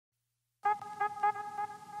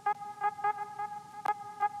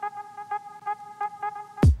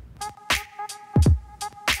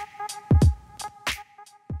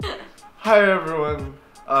Hi everyone.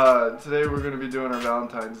 Today we're going to be doing our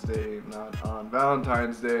Valentine's Day, not on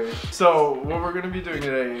Valentine's Day. So what we're going to be doing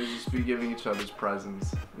today is just be giving each other's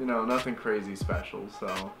presents. You know, nothing crazy special.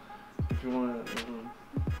 So if you want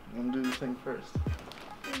to do the thing first.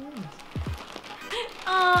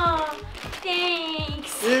 Oh,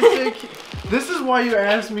 thanks. This is why you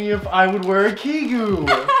asked me if I would wear a kigu.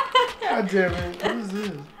 God damn it. What is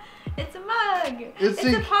this? It's a mug. It's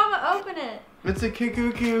a Pama. Open it. It's a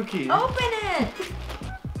kiku-kiuki. Open it.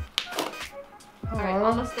 Alright,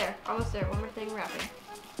 almost there. Almost there. One more thing wrapping.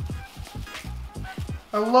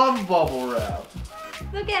 I love bubble wrap.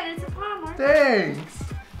 Look at it. It's a Pama. Thanks.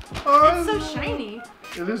 Oh, it's so shiny.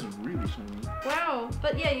 It is really shiny. Wow.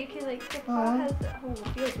 But yeah, you can like, the Pama has that. Oh, it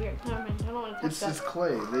feels weird. Never mind. I don't want to touch it's that. It's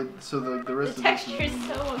clay. So the rest the of this texture is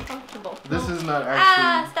so uncomfortable. This is not actually...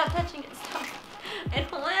 Ah, stop touching it. Stop.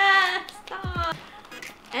 Stop.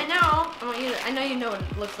 And now, I want you to, I know you know what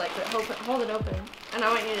it looks like, but hold it open. And I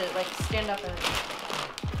want you to like stand up in it.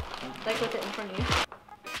 Like with it in front of you.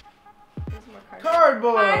 There's more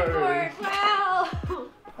cardboard. Cardboard, wow!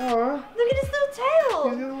 Aw. Look at his little tail!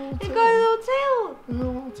 He's got a little tail! He's got a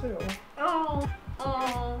little tail. Oh,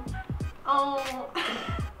 oh, oh.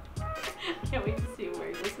 Can't wait to see where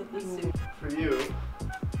he goes with this suit. For you.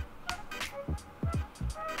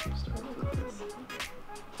 Start with this.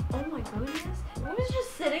 Oh my goodness. It was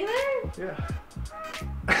just sitting there? Yeah.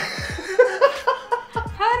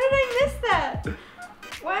 How did I miss that?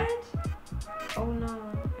 What? Oh no,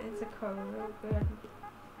 it's a code. Oh good.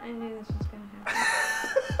 I knew this was gonna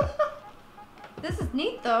happen. This is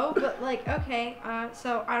neat though, but like, okay,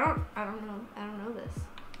 so I don't know this.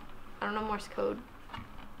 I don't know Morse code.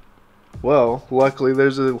 Well, luckily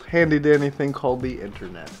there's a handy dandy thing called the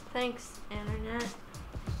internet. Thanks, internet.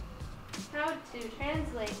 How to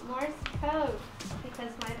translate Morse code,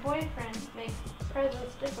 because my boyfriend makes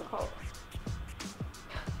presents difficult.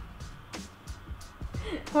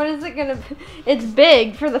 What is it gonna be? It's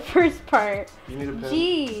big for the first part. You need a pen?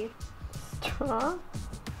 G. Straw?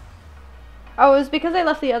 Oh, it was because I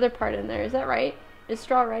left the other part in there. Is that right? Is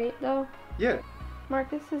straw right, though? Yeah. Mark,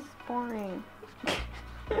 this is boring.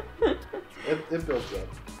 It builds up.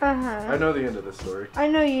 Uh-huh. I know the end of the story. I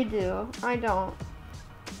know you do. I don't.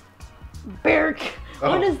 Berk.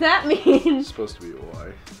 Oh. What does that mean? It's supposed to be a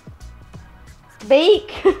Y.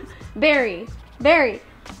 Bake. Berry. Berry.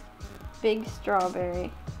 Big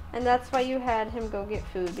strawberry. And that's why you had him go get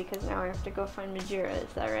food, because now I have to go find Majira,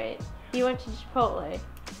 is that right? He went to Chipotle.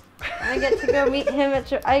 I get to go meet him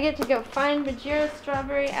at I get to go find Majira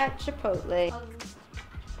strawberry at Chipotle.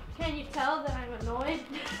 Can you tell that I'm annoyed?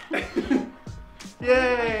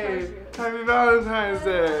 Yay! Happy Valentine's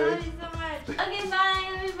Day! I love you so much. Okay, bye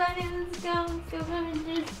everybody. Let's go. Let's go find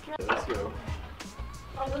Majira strawberry. Let's go.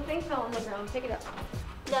 Oh, the thing fell on the ground. Pick it up.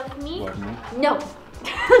 Love me? Love me? No.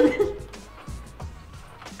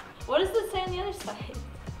 What does it say on the other side?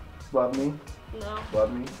 Love me? No.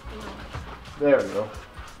 Love me? No. There we go.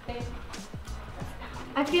 Okay.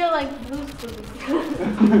 I feel like Blue's Clues.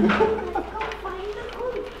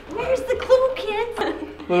 Where's the clue, kids?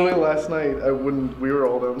 Literally last night, when we were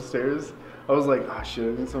all downstairs, I was like, oh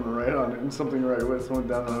shit, I need something to write on it, and something to write with. Someone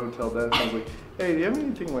down at the hotel desk, I was like, hey, do you have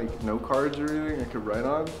anything like no cards or anything I could write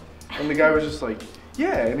on? And the guy was just like,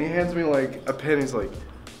 yeah, and he hands me like a pen. He's like,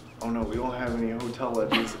 oh no, we don't have any hotel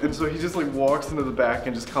ledgers. And so he just like walks into the back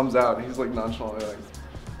and just comes out, and he's like nonchalantly like,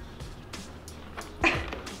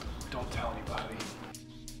 don't tell anybody.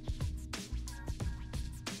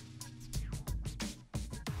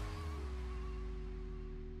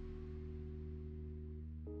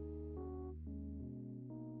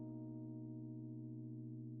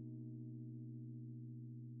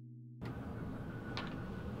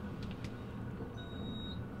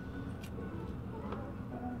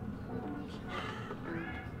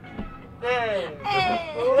 Hey! Hey!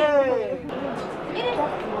 Hey!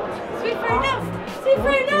 Sweetfire, no!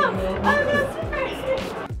 Sweetfire, no! Oh no, Sweetfire!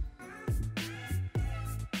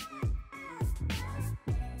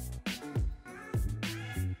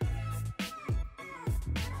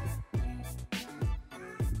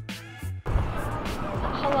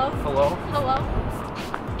 Hello? Hello? Hello?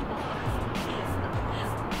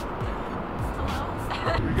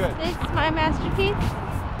 Hello? You're good. This is my masterpiece.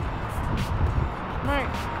 Mark.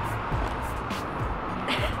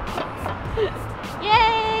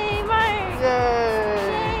 Yay, Mark! Yay!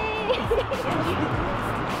 Yay!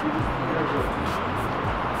 Where's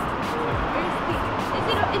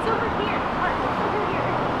the... It's over here. Mark, it's over here.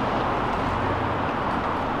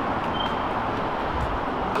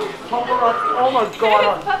 Paparazzi. Oh my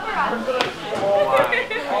god. Paparazzi. Oh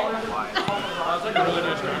my. That was like a really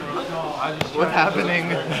nice camera. What's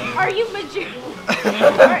happening? Are you Majira?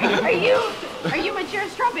 Are you Majira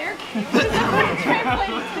Strawberry? What is that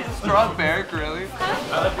translated to? Strawberry, really?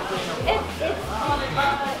 Huh? It's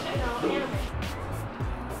anime.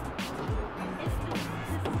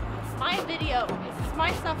 It's my video. It's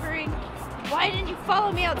my suffering. Why didn't you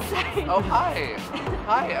follow me outside? Oh, hi.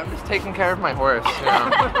 Hi, I'm just taking care of my horse, you know.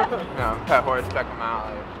 You know, pet horse, check him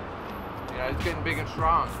out. Like, you know, he's getting big and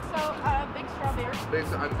strong. So, big strawberry.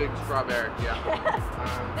 I'm big strawberry, yeah.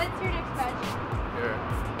 That's your next badge. Here,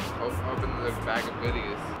 open the bag of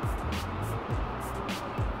goodies.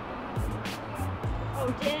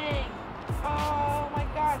 Oh, dang. Oh my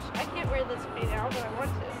gosh. I can't wear this right now, but I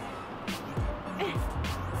want to.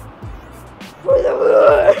 For the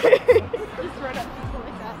wood! Just run up people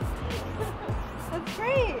like that. That's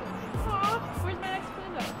great. Aw, where's my next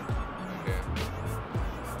clue though? Okay.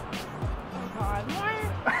 Oh god, more?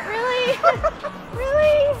 Really?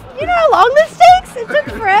 Really? You know how long this takes? It took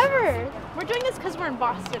forever. We're doing this because we're in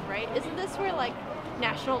Boston, right? Isn't this where like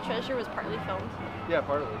National Treasure was partly filmed? Yeah,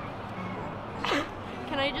 partly.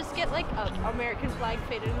 Can I just get like a American flag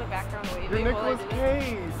faded in the background waving You're while I Nicolas do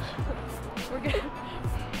Cage. We're good.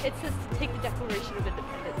 It says take the Declaration of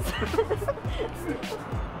Independence.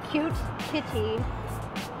 Cute kitty.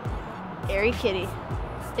 Aery kitty.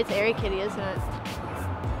 It's Aery kitty, isn't it?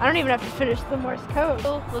 I don't even have to finish the Morse code.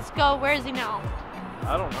 So, let's go. Where is he now?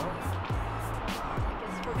 I don't know. I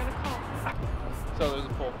guess we're gonna call. So there's a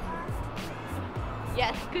pole.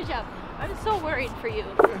 Yes, good job. I'm so worried for you.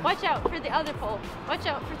 Watch out for the other pole. Watch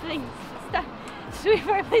out for things. Stop.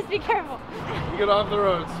 Sweetfire, please be careful. Get off the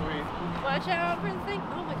road, sweet. Watch out for the thing.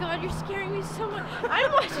 Oh my god, you're scaring me so much.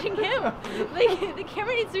 I'm watching him. Like, the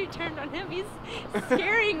camera needs to be turned on him. He's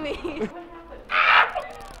scaring me.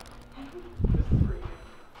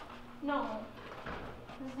 No.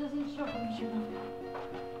 This doesn't show him.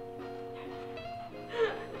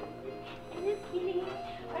 I'm just kidding.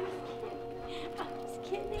 I'm just kidding.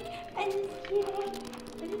 I'm just kidding.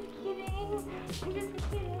 I'm just kidding. I'm just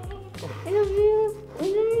kidding. I love you. I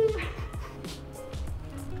love you.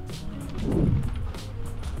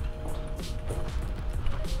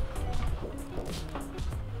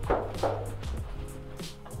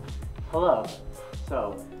 Hello.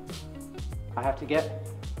 So, I have to get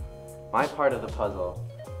my part of the puzzle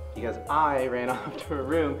because I ran off to a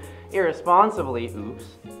room irresponsibly. Oops.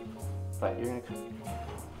 But you're gonna come.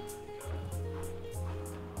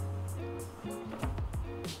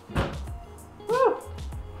 Woo!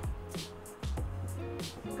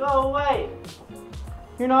 Go away!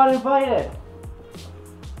 You're not invited!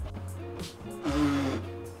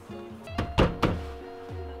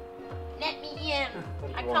 Let me in.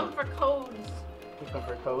 I come for codes. You come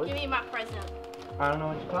for code? Give me my present. I don't know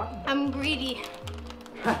what you're talking about. I'm greedy.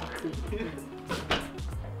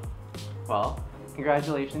 Well,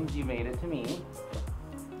 congratulations, you made it to me.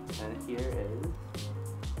 And here is...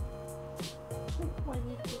 What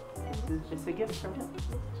is it? This is just a gift from him.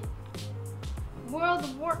 World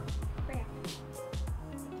of Warcraft.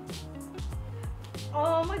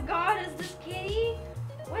 Oh my god, is this kitty?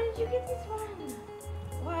 When did you get this one?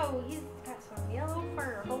 Whoa, he's got some yellow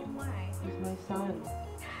fur. Oh my. He's my son.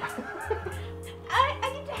 I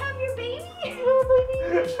get to have your baby?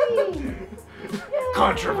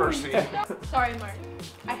 Controversy. Sorry, Mark.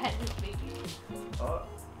 I had his baby.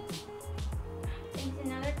 Is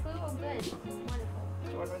another clue? Oh, good. Wonderful.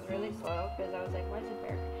 This one was really slow because I was like, where's the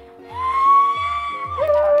bear?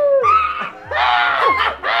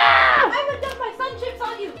 I'm gonna dump my sun chips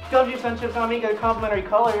on you! Dump your sun chips on me, get complimentary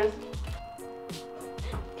colors.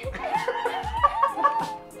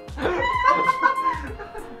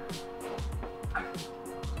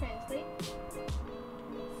 Translate.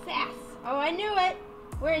 Sass. Oh, I knew it.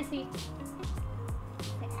 Where is he?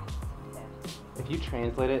 Sass. If you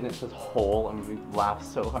translate it and it says whole, I'm gonna laugh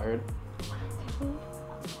so hard.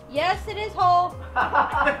 Yes, it is whole.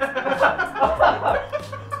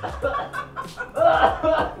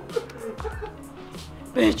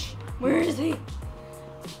 Bitch, where is he?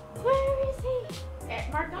 Where is he?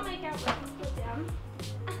 Mark, don't make out. Let's put down.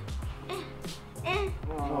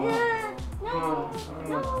 No.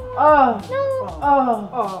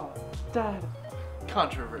 Oh, Dad.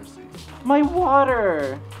 Controversy. My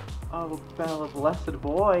water. Oh, Bella, blessed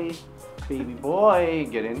boy. Baby boy,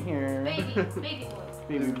 get in here. Baby boy.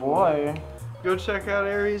 Baby boy. Go check out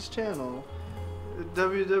Aery's channel.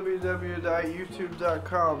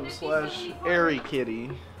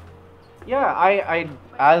 www.youtube.com/AeryKitty. Yeah,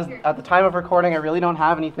 as at the time of recording, I really don't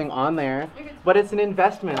have anything on there, but it's an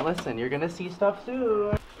investment. Listen, you're gonna see stuff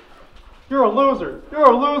soon. You're a loser.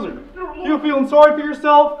 You're a loser. You feeling sorry for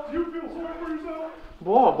yourself? You feel sorry for yourself?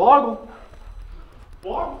 Boggle.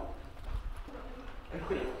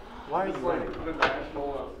 Why are you running? The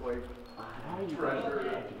national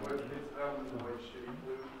treasure with his shitty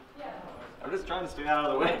flute. I'm just trying to stay out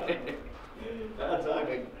of the way. That's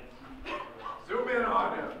talking. Zoom in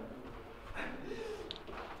on him.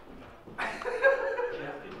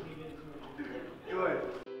 Do it.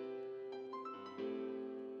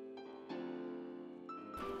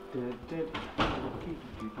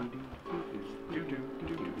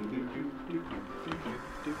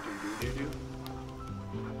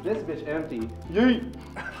 This bitch empty. Yeet.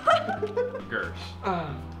 Gerce.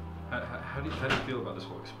 How do you feel about this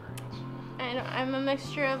whole experience? I'm a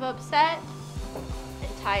mixture of upset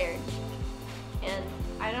and tired. And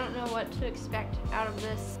I don't know what to expect out of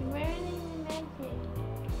this. Where are they invented?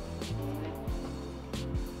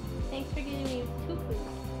 Thanks for giving me 2 clues.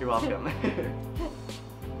 You're welcome.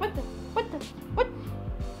 What?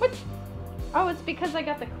 Oh, it's because I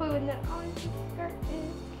got the clue and then, oh, this skirt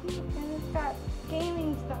is cute and it's got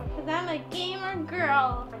gaming stuff. Because I'm a gamer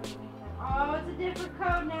girl. Oh, it's a different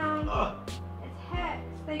code now. It's hex.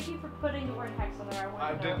 Thank you for putting the word hex on there.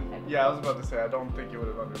 I didn't. Yeah, I was about to say, I don't think you would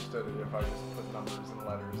have understood it if I just put numbers and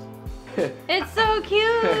letters. It's so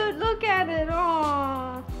cute. Look at it.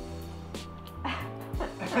 Aww.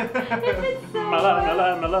 It's so My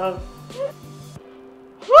love.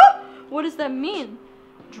 What does that mean?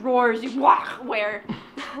 Drawers you wear.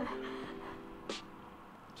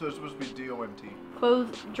 So it's supposed to be D-O-N-T.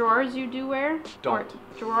 Clothes, drawers you do wear? Don't. Or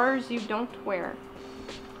drawers you don't wear.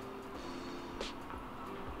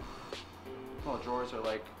 Well, drawers are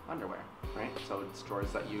like underwear, right? So it's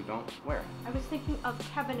drawers that you don't wear. I was thinking of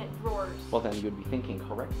cabinet drawers. Well, then you'd be thinking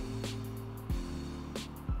correctly.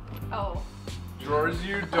 Oh. Drawers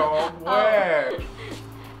you don't wear.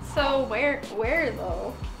 So where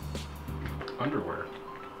though? Underwear.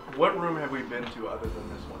 What room have we been to other than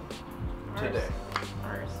this one? Today.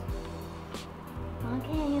 Ours.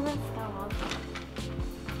 Okay, let's go.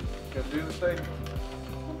 You gotta do the thing.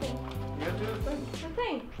 Okay. You gotta do the thing. The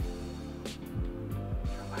thing.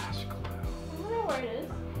 Your last clue. I don't know where it is.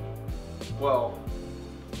 Well,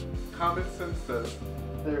 common sense says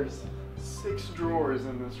there's 6 drawers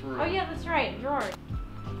in this room. Oh yeah, that's right. Drawers.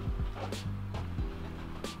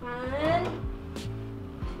 1,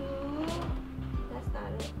 2. That's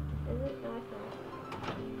not it. Is it? No, it's not.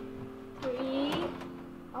 3.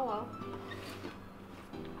 Oh well.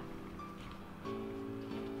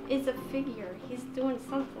 It's a figure. He's doing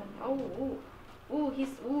something. Oh,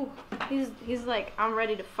 he's like, I'm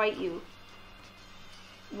ready to fight you.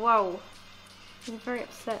 Whoa. He's very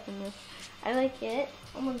upset in this. I like it.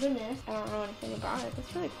 Oh my goodness. I don't know anything about it.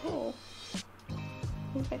 That's really cool.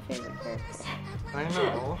 He's my favorite character. I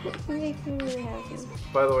know. He makes me really happy.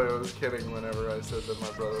 By the way, I was kidding whenever I said that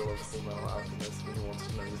my brother loves Full Metal Alchemist and he wants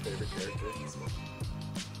to know your favorite character.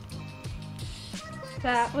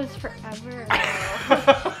 That was forever ago.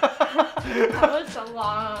 That was a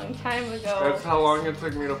long time ago. That's how long it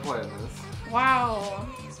took me to plan this. Wow.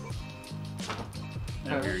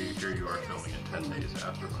 And here you are filming it 10 days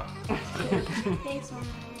after that. Thanks, Mom.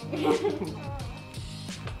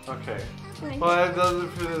 Okay. Can I Well, that does it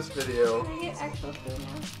for this video. Can I get actual food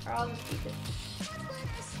now? Or I'll just eat it.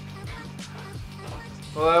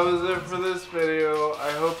 Well, that was it for this video.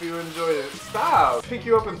 I hope you enjoyed it. Stop! Pick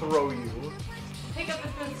you up and throw you. Pick up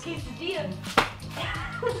this quesadilla.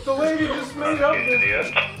 The lady just made up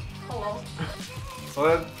this. Hello.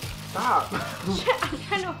 Well, then, stop. I'm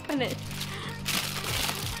trying to open it.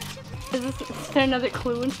 Is there another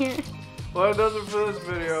clue in here? Well, that does it for this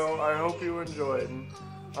video. I hope you enjoyed. And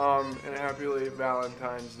happy late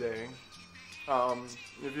Valentine's Day.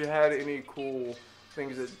 If you had any cool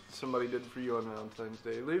things that somebody did for you on Valentine's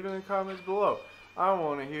Day, leave it in the comments below. I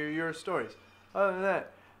want to hear your stories. Other than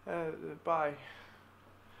that, bye.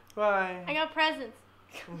 Bye. I got presents.